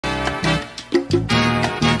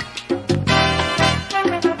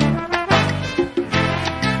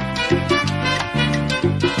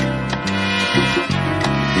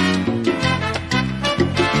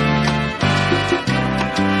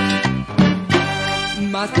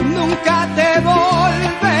mas nunca te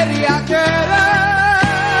volveré a querer.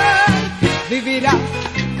 Vivirás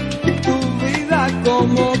tu vida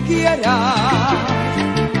como quieras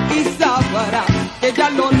y sabrás que ya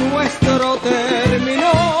lo nuestro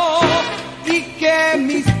terminó y que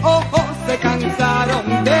mis ojos se cansaron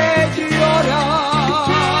de llorar,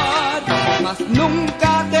 mas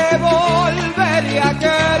nunca te volveré a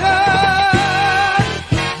querer.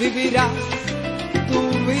 Vivirás tu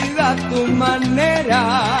vida a tu manera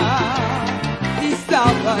y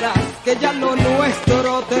sabrás que ya lo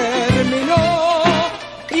nuestro terminó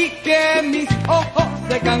y que mis ojos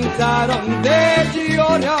se cansaron de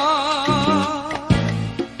llorar.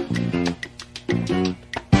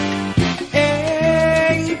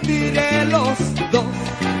 Entre los dos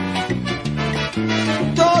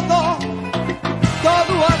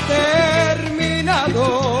todo ha terminado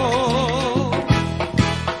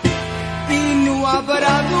y no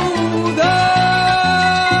habrá duda,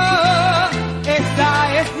 esa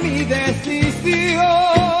es mi decisión.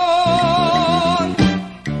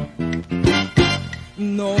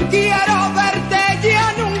 No quiero verte ya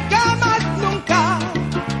nunca más, nunca,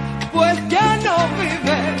 pues ya no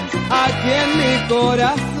vives aquí en mi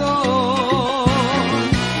corazón.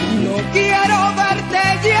 No quiero verte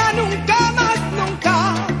ya nunca más, nunca,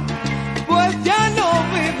 pues ya no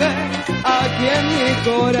vives aquí en mi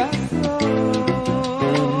corazón.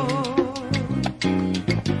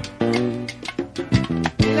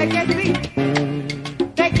 Dile que sí,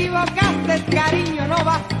 te equivocaste, cariño, no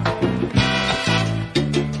va.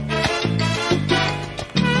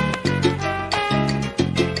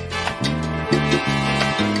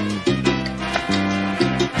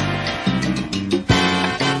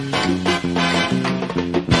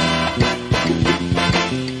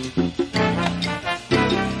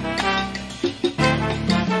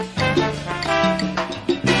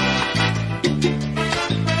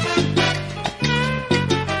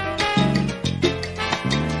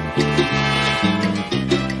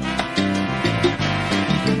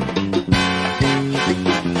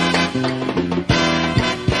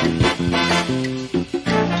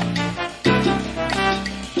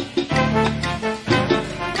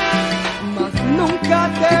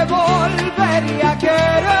 Te volveré a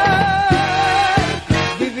querer.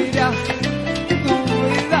 Vivirás tu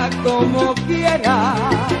vida como quieras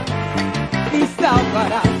y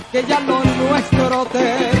sabrás que ya lo nuestro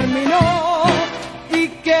terminó y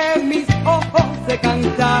que mis ojos se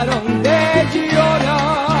cansaron de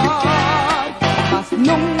llorar, mas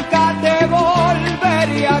nunca te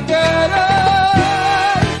volveré a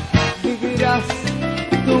querer. Vivirás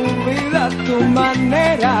tu vida a tu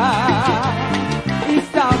manera y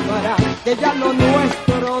sabrás que ya lo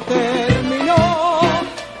nuestro terminó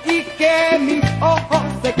y que mis ojos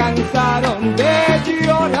se cansaron de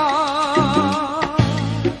llorar.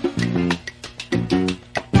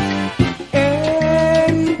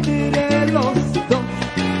 Entre los dos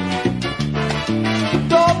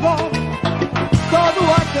todo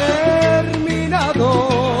ha terminado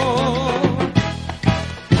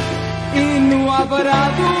y no habrá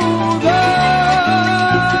duda,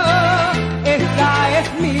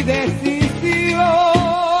 mi decisión.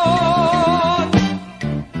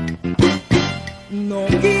 No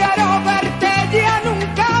quiero verte ya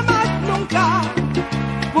nunca más, nunca,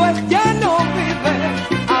 pues ya no vives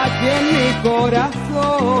aquí en mi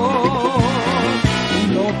corazón.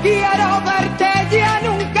 No quiero verte ya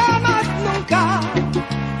nunca más, nunca,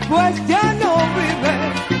 pues ya no vives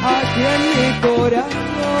aquí en mi corazón.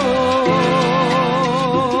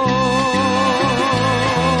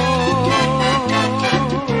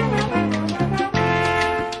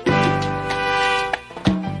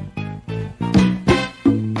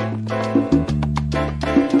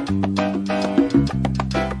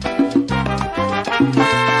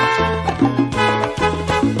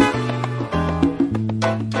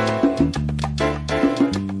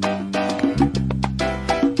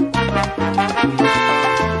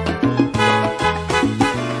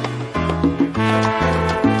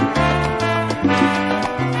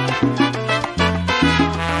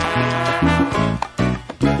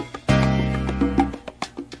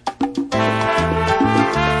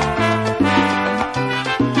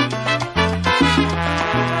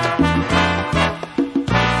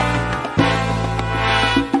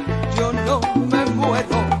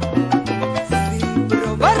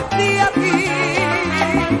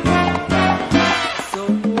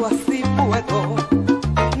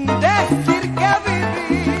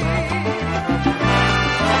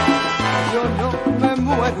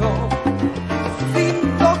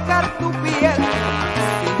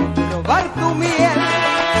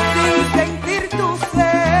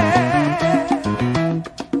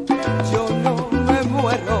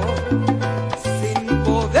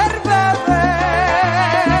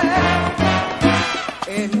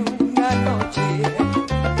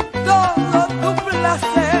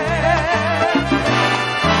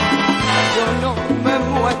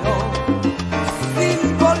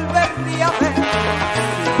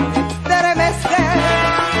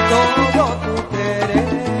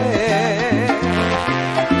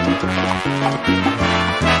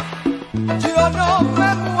 Yo no me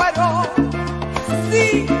muero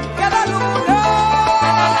sin que la luna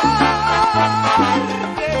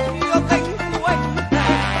que yo te encuentre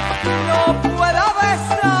no pueda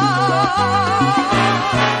besar.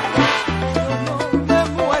 Yo no me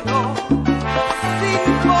muero sin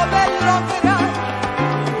poder lograr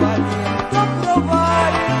tu aliento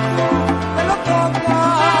probar, te lo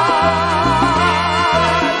tocar.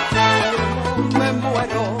 Yo no me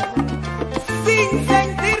muero sin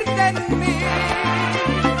sentirte en mí,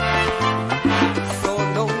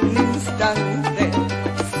 solo un instante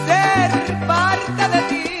ser parte de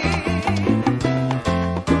ti.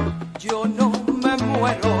 Yo no me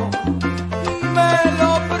muero, me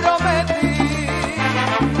lo prometí.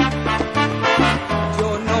 Yo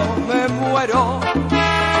no me muero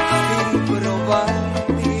sin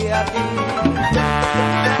probarte a ti.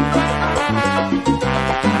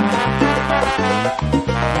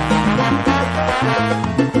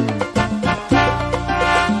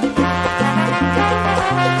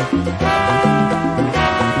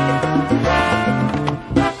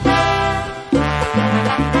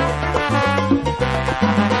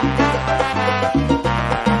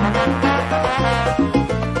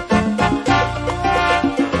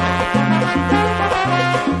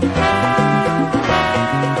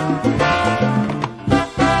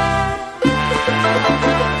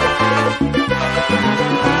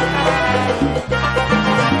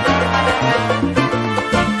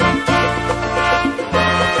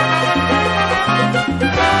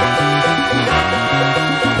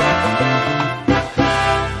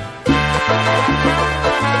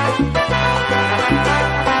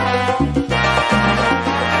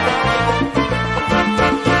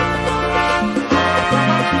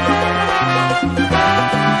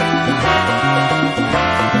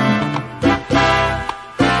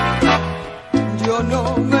 Yo no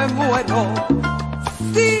me muero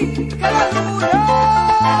sin que la luna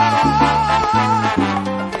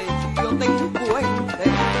que yo te encuentre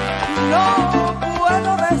no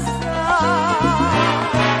puedo besar.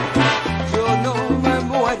 Yo no me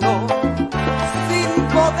muero sin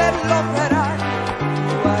poder lograr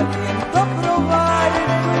tu aliento probar,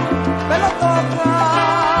 me lo tocar.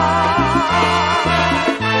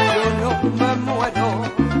 Yo no me muero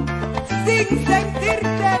sin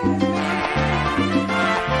sentirte en mí,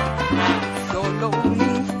 solo un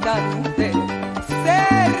instante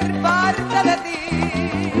ser parte de ti.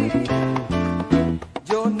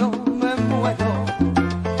 Yo no me muero,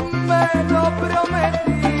 me lo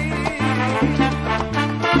prometí.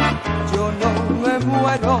 Yo no me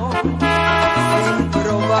muero sin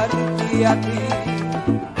probarte a ti.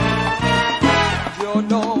 Yo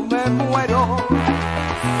no me muero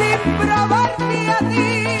sin probarte a ti.